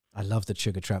 I love the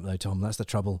sugar trap, though, Tom. That's the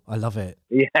trouble. I love it.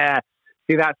 Yeah.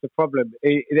 See, that's the problem.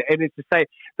 And it's the same.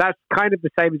 That's kind of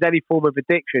the same as any form of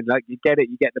addiction. Like you get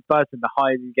the buzz and the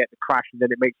high, and you get the crash, and then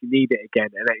it makes you need it again.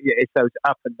 And it's those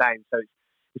up and down. So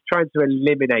it's trying to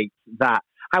eliminate that.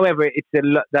 However,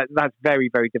 that's very,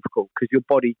 very difficult because your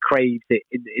body craves it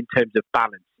in terms of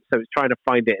balance. So it's trying to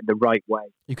find it in the right way.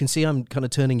 You can see I'm kind of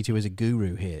turning you to as a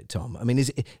guru here, Tom. I mean,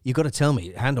 you've got to tell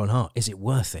me, hand on heart, is it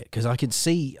worth it? Because I can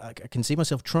see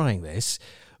myself trying this,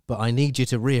 but I need you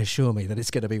to reassure me that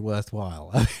it's going to be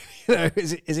worthwhile.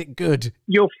 Is it good?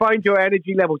 You'll find your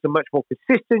energy levels are much more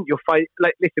consistent. You'll find,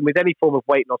 listen, with any form of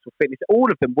weight loss or fitness,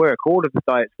 all of them work. All of the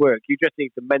diets work. You just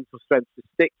need the mental strength to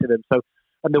stick to them. So,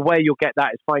 and the way you'll get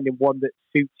that is finding one that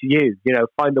suits you.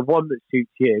 Find the one that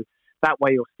suits you. That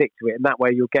way you'll stick to it, and that way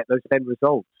you'll get those end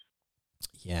results.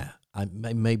 Yeah,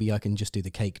 maybe I can just do the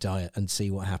cake diet and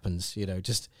see what happens.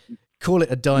 Just call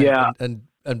it a diet and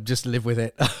just live with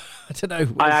it. I don't know.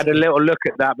 I had a little look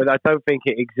at that, but I don't think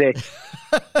it exists.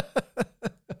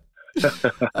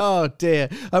 Oh dear.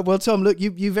 Well, Tom, look,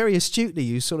 you very astutely,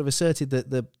 you sort of asserted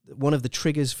that one of the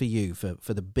triggers for you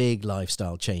for the big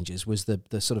lifestyle changes was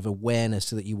the sort of awareness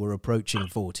that you were approaching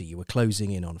 40, you were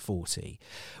closing in on 40,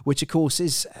 which of course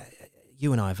is,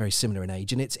 you and I are very similar in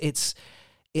age, and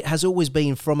it has always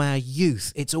been from our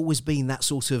youth. It's always been that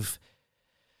sort of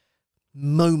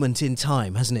moment in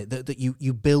time, hasn't it, that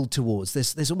you build towards.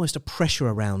 There's almost a pressure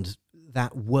around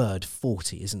that word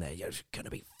 40, isn't there? You're going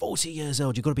to be 40 years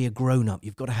old, you've got to be a grown-up,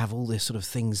 you've got to have all this sort of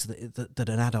things that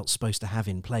an adult's supposed to have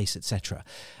in place, etc.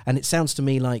 And it sounds to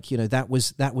me like, that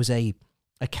was a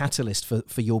catalyst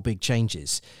for your big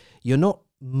changes. You're not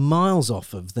miles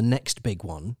off of the next big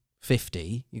one,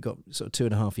 50. You've got sort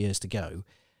of 2.5 years to go.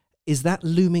 Is that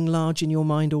looming large in your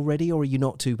mind already, or are you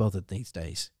not too bothered these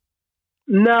days?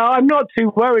 No, I'm not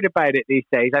too worried about it these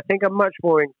days. I think I'm much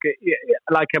more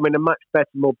I'm in a much better,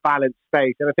 more balanced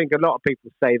space. And I think a lot of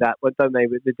people say that, but don't they,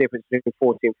 with the difference between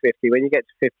 40 and 50. When you get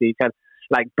to 50, you can,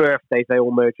 like birthdays, they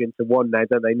all merge into one now,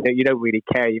 don't they? You don't really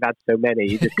care. You've had so many.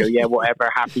 You just go, yeah, whatever,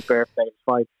 happy birthday, it's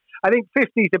fine. I think 50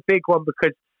 is a big one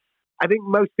because I think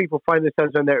most people find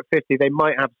themselves when they're at 50, they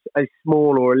might have a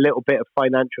small or a little bit of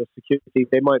financial security.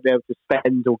 They might be able to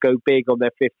spend or go big on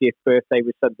their 50th birthday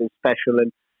with something special.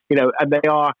 And they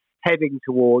are heading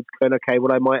towards going, okay,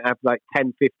 well, I might have like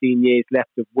 10, 15 years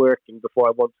left of working before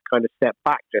I want to kind of step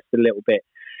back just a little bit.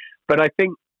 But I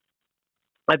think,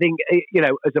 as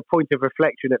a point of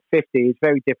reflection at 50 is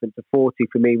very different to 40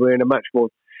 for me. We're in a much more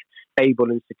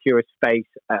stable and secure space,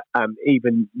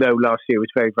 even though last year was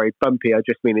very, very bumpy. I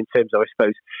just mean in terms of, I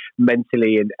suppose,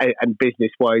 mentally and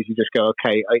business-wise, you just go,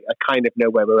 okay, I kind of know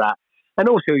where we're at. And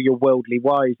also you're worldly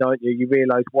wise, aren't you? You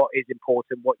realise what is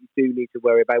important, what you do need to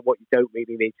worry about, what you don't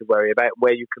really need to worry about,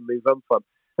 where you can move on from.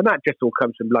 And that just all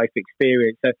comes from life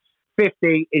experience. So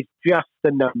 50 is just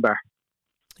a number.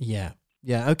 Yeah.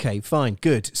 Yeah. Okay. Fine.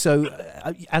 Good. So,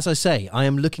 as I say, I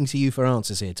am looking to you for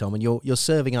answers here, Tom, and you're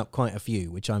serving up quite a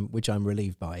few, which I'm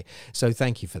relieved by. So,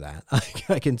 thank you for that.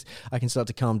 I can start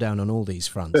to calm down on all these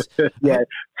fronts. Yeah,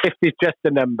 50 is just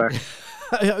a number.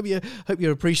 I hope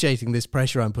you're appreciating this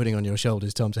pressure I'm putting on your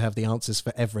shoulders, Tom, to have the answers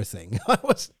for everything.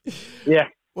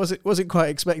 Wasn't quite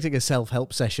expecting a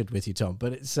self-help session with you, Tom,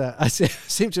 but it's I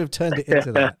seem to have turned it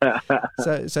into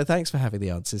that. So thanks for having the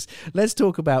answers. Let's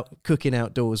talk about cooking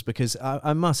outdoors, because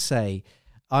I must say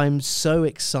I'm so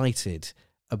excited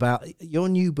about your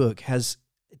new book. Has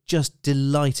just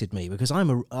delighted me because I'm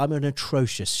an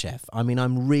atrocious chef. I mean,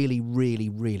 I'm really, really,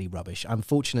 really rubbish. I'm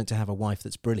fortunate to have a wife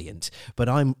that's brilliant, but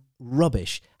I'm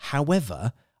rubbish.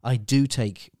 However, I do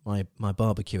take my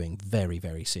barbecuing very,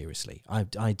 very seriously.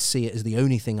 I'd see it as the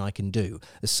only thing I can do.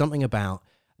 There's something about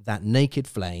that naked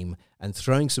flame and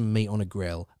throwing some meat on a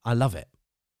grill. I love it.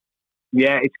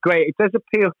 Yeah, it's great. It does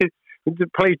appeal to,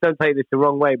 please don't take this the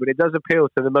wrong way, but it does appeal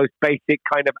to the most basic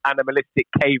kind of animalistic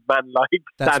caveman-like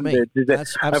standards.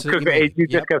 That's absolutely me. You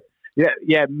just go,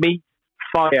 meat,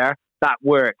 fire, that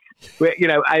works.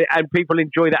 And people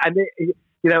enjoy that. And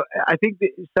I think that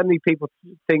suddenly people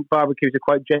think barbecues are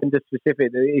quite gender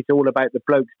specific. It's all about the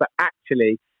blokes, but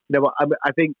actually,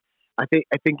 I think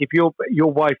if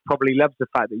your wife probably loves the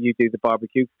fact that you do the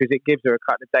barbecue because it gives her a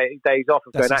couple of days off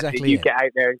of going. Actually, you get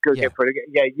out there and cook it for.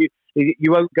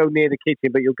 You won't go near the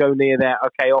kitchen, but you'll go near there.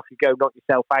 Okay, off you go. Knock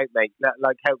yourself out, mate.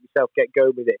 Like help yourself get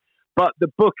going with it. But the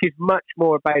book is much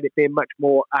more about it being much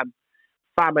more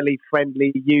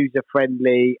family-friendly,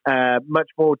 user-friendly, much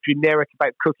more generic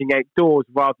about cooking outdoors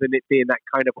rather than it being that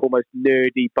kind of almost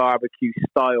nerdy barbecue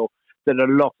style that a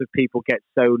lot of people get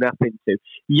sewn up into.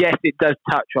 Yes, it does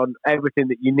touch on everything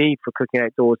that you need for cooking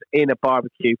outdoors in a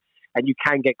barbecue, and you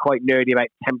can get quite nerdy about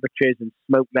temperatures and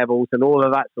smoke levels and all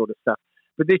of that sort of stuff.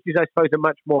 But this is, I suppose, a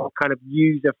much more kind of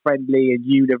user-friendly and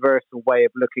universal way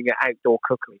of looking at outdoor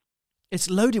cookery. It's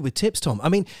loaded with tips, Tom. I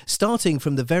mean, starting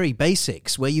from the very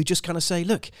basics where you just kind of say,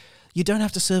 look, you don't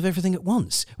have to serve everything at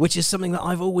once, which is something that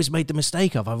I've always made the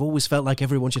mistake of. I've always felt like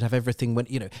everyone should have everything when,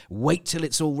 wait till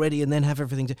it's all ready and then have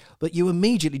everything but you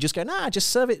immediately just go,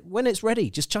 just serve it when it's ready.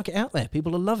 Just chuck it out there.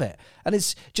 People will love it. And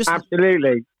it's just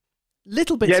absolutely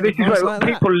little bits. Yeah, this is what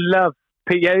people love.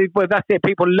 Yeah, well, that's it.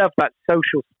 People love that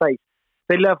social space.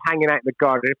 They love hanging out in the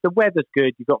garden. If the weather's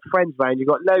good, you've got friends around, you've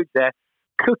got loads there.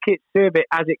 Cook it, serve it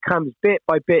as it comes, bit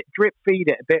by bit, drip feed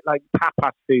it, a bit like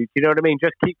tapas food. You know what I mean?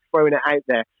 Just keep throwing it out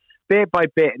there, bit by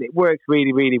bit, and it works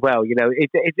really, really well.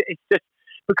 It's just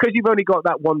because you've only got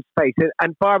that one space,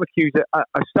 and barbecues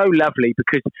are so lovely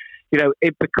because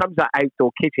it becomes that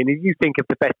outdoor kitchen. If you think of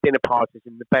the best dinner parties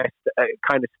and the best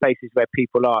kind of spaces where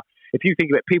people are, if you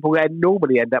think of it, people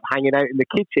normally end up hanging out in the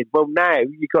kitchen. Well, now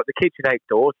you've got the kitchen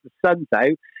outdoors, the sun's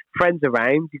out, friends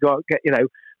around, you got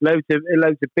loads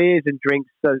of beers and drinks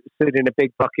stood in a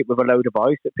big bucket with a load of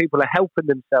ice that people are helping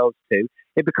themselves to.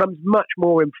 It becomes much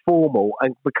more informal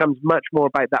and becomes much more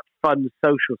about that fun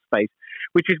social space,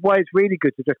 which is why it's really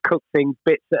good to just cook things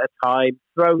bits at a time,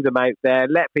 throw them out there,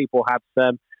 let people have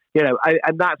some,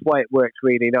 and that's why it works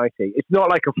really nicely. It's not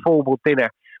like a formal dinner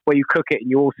where you cook it and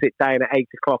you all sit down at 8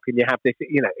 o'clock and you have this,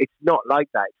 it's not like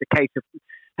that. It's a case of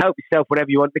help yourself whenever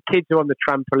you want. The kids are on the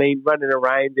trampoline, running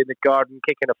around in the garden,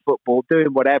 kicking a football, doing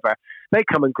whatever. They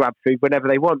come and grab food whenever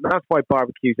they want. That's why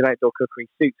barbecues and outdoor cookery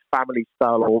suits family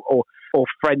style or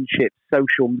friendship,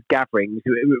 social gatherings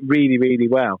really, really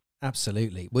well.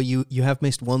 Absolutely. Well, you have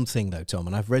missed one thing, though, Tom,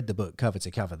 and I've read the book cover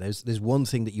to cover. There's one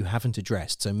thing that you haven't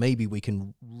addressed, so maybe we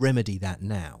can remedy that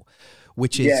now,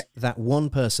 which is that one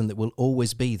person that will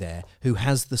always be there who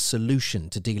has the solution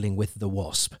to dealing with the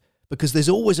wasp. Because there's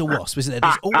always a wasp, isn't there?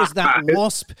 There's always that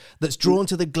wasp that's drawn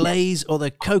to the glaze or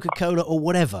the Coca-Cola or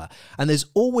whatever. And there's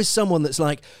always someone that's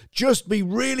like, just be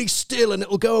really still and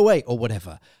it'll go away or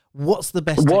whatever. What's the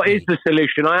best What technique? is the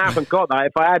solution? I haven't got that.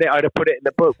 If I had it, I'd have put it in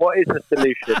the book. What is the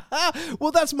solution?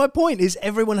 Well, that's my point, is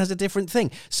everyone has a different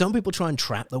thing. Some people try and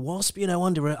trap the wasp,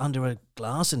 under a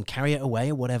glass and carry it away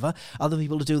or whatever. Other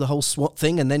people do the whole SWAT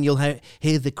thing, and then you'll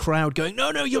hear the crowd going,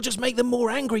 no, you'll just make them more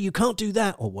angry. You can't do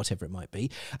that, or whatever it might be.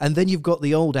 And then you've got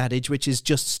the old adage, which is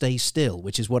just stay still,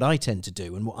 which is what I tend to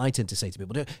do and what I tend to say to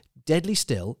people. Deadly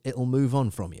still, it'll move on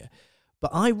from you.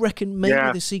 But I reckon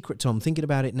maybe the secret, Tom, thinking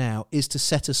about it now, is to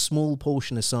set a small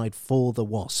portion aside for the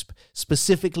wasp,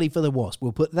 specifically for the wasp.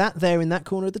 We'll put that there in that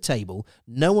corner of the table.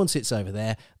 No one sits over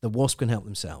there. The wasp can help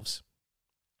themselves.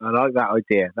 I like that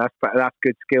idea. That's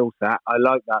good skills. That I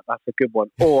like that. That's a good one.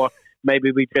 Or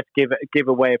maybe we just give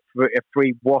away a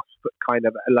free wasp kind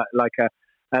of like a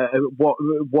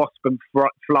wasp and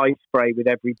fly spray with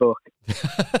every book.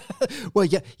 Well,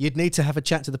 yeah, you'd need to have a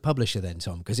chat to the publisher then,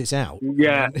 Tom, because it's out.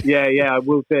 Yeah, I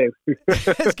will do.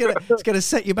 It's going to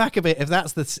set you back a bit if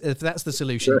that's the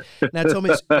solution. Now, Tom,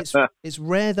 it's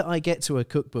rare that I get to a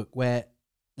cookbook where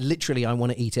literally I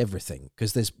want to eat everything,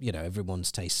 because there's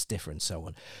everyone's tastes different and so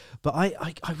on. But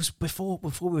I was before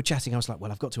we were chatting, I was like,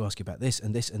 well, I've got to ask you about this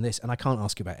and this and this, and I can't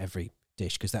ask you about every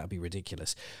dish because that would be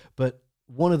ridiculous. But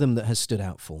one of them that has stood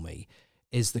out for me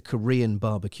is the Korean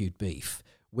barbecued beef,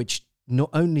 which not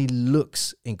only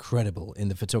looks incredible in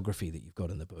the photography that you've got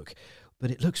in the book, but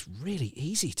it looks really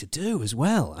easy to do as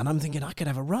well. And I'm thinking I could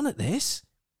have a run at this.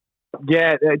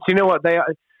 Yeah, do you know what? They are,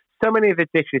 so many of the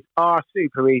dishes are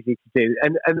super easy to do,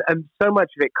 and so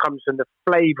much of it comes from the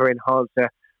flavour enhancer,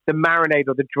 the marinade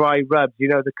or the dry rubs,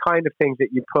 the kind of things that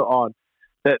you put on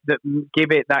that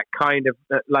give it that kind of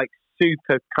like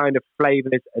super kind of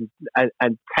flavours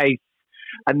and taste,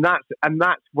 and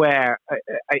that's where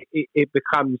it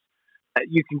becomes.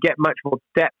 You can get much more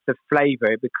depth of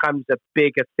flavour. It becomes a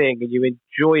bigger thing, and you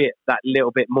enjoy it that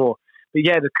little bit more. But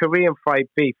yeah, the Korean fried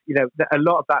beef, a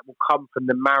lot of that will come from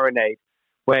the marinade,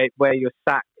 where you're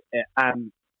sat,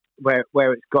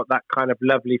 where it's got that kind of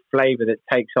lovely flavour that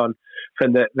takes on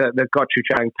from the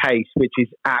gochujang paste, which is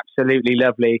absolutely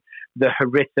lovely. The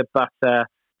harissa butter,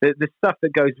 the stuff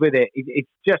that goes with it, it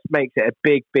just makes it a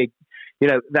big,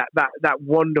 that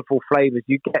wonderful flavours.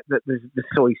 You get the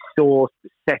soy sauce, the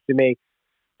sesame,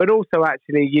 but also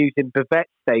actually using bavette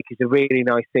steak is a really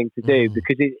nice thing to do,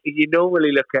 because you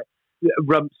normally look at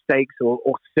rump steaks or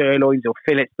sirloins or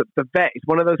fillets, but bavette is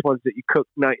one of those ones that you cook.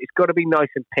 No, it's got to be nice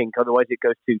and pink, otherwise it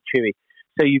goes too chewy.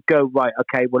 So you go, right,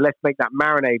 okay, well, let's make that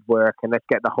marinade work and let's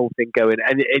get the whole thing going.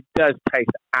 And it does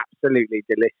taste absolutely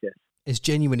delicious. It's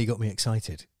genuinely got me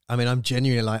excited. I mean, I'm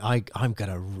genuinely like, I'm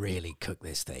going to really cook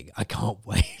this thing. I can't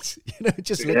wait. It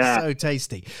just looks so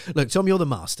tasty. Look, Tom, you're the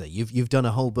master. You've done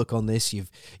a whole book on this.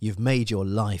 You've made your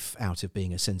life out of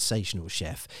being a sensational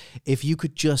chef. If you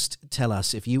could just tell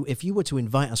us, if you were to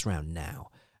invite us round now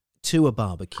to a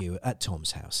barbecue at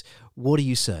Tom's house, what are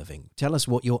you serving? Tell us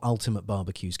what your ultimate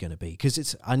barbecue is going to be,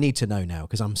 because I need to know now,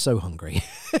 because I'm so hungry.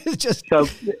 So,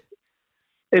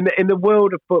 in the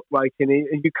world of book writing,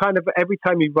 you kind of, every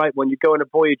time you write one, you go on a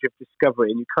voyage of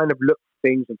discovery, and you kind of look for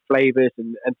things and flavours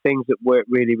and things that work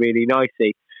really, really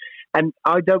nicely. And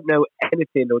I don't know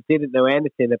anything, or didn't know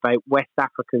anything, about West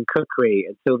African cookery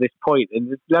until this point.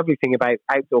 And the lovely thing about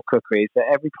outdoor cookery is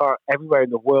that everywhere in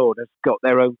the world has got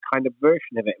their own kind of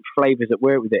version of it and flavours that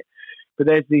work with it. But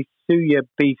there's these suya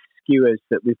beef skewers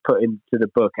that we've put into the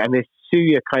book, and this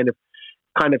suya kind of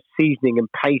seasoning and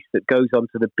paste that goes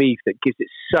onto the beef that gives it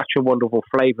such a wonderful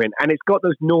flavouring. And it's got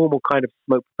those normal kind of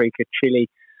smoked paprika, chili,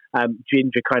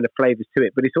 ginger kind of flavours to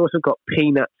it, but it's also got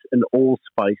peanuts and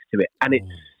allspice to it. And it's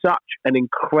such an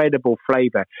incredible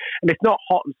flavour. And it's not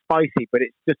hot and spicy, but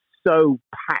it's just so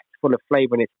packed full of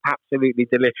flavour, and it's absolutely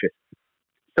delicious.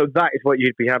 So that is what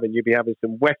you'd be having. You'd be having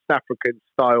some West African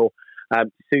style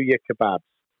suya kebabs.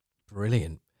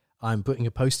 Brilliant. I'm putting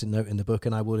a post-it note in the book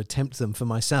and I will attempt them for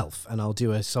myself, and I'll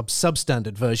do a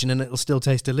substandard version and it'll still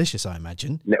taste delicious, I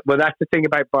imagine. Well, that's the thing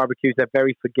about barbecues. They're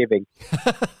very forgiving.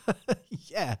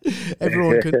 Yeah,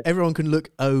 everyone can look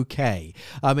okay.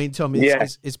 I mean, Tom,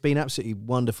 it's been absolutely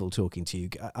wonderful talking to you.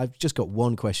 I've just got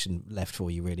one question left for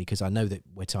you, really, because I know that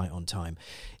we're tight on time.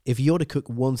 If you're to cook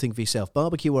one thing for yourself,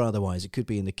 barbecue or otherwise, it could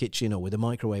be in the kitchen or with a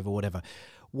microwave or whatever,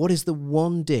 what is the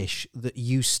one dish that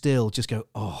you still just go,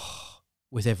 oh,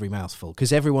 with every mouthful?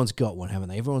 Because everyone's got one, haven't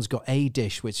they? Everyone's got a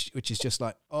dish which is just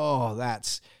like, oh,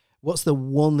 what's the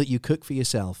one that you cook for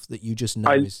yourself that you just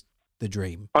know is the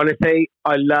dream? Honestly,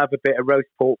 I love a bit of roast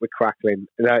pork with crackling.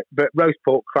 But roast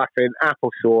pork, crackling, apple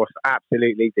sauce,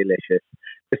 absolutely delicious.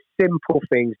 The simple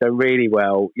things done really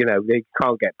well, they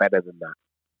can't get better than that.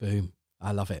 Boom.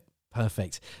 I love it.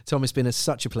 Perfect. Tom, it's been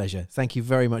such a pleasure. Thank you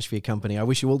very much for your company. I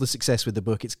wish you all the success with the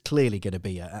book. It's clearly going to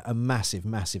be a massive,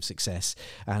 massive success.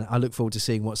 And I look forward to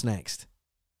seeing what's next.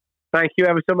 Thank you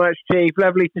ever so much, Chief.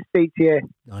 Lovely to speak to you.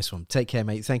 Nice one. Take care,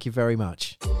 mate. Thank you very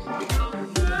much. The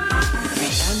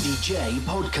Andy J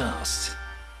Podcast.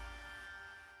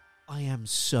 I am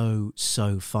so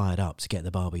fired up to get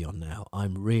the Barbie on now.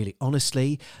 I'm really,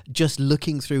 honestly, just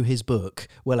looking through his book,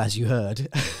 well, as you heard...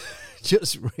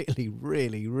 Just really,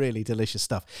 really, really delicious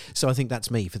stuff. So I think that's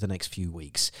me for the next few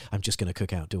weeks. I'm just going to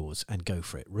cook outdoors and go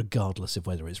for it, regardless of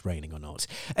whether it's raining or not.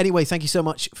 Anyway, thank you so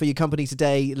much for your company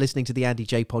today, listening to the Andy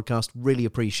J Podcast. Really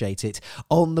appreciate it.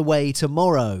 On the way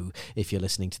tomorrow, if you're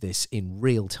listening to this in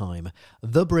real time,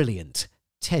 the brilliant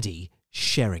Teddy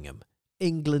Sheringham.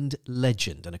 England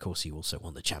legend, and of course he also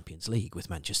won the Champions League with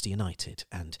Manchester United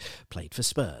and played for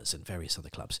Spurs and various other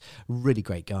clubs. Really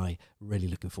great guy, really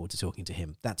looking forward to talking to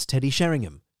him. That's Teddy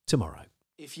Sheringham tomorrow.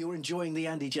 If you're enjoying the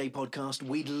Andy J Podcast,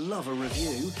 we'd love a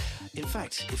review. In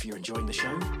fact, if you're enjoying the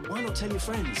show, why not tell your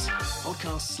friends?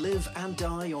 Podcasts live and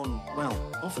die on, well,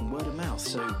 often word of mouth,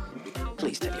 so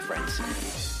please tell your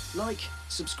friends. Like,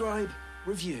 subscribe,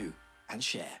 review and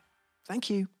share.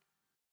 Thank you.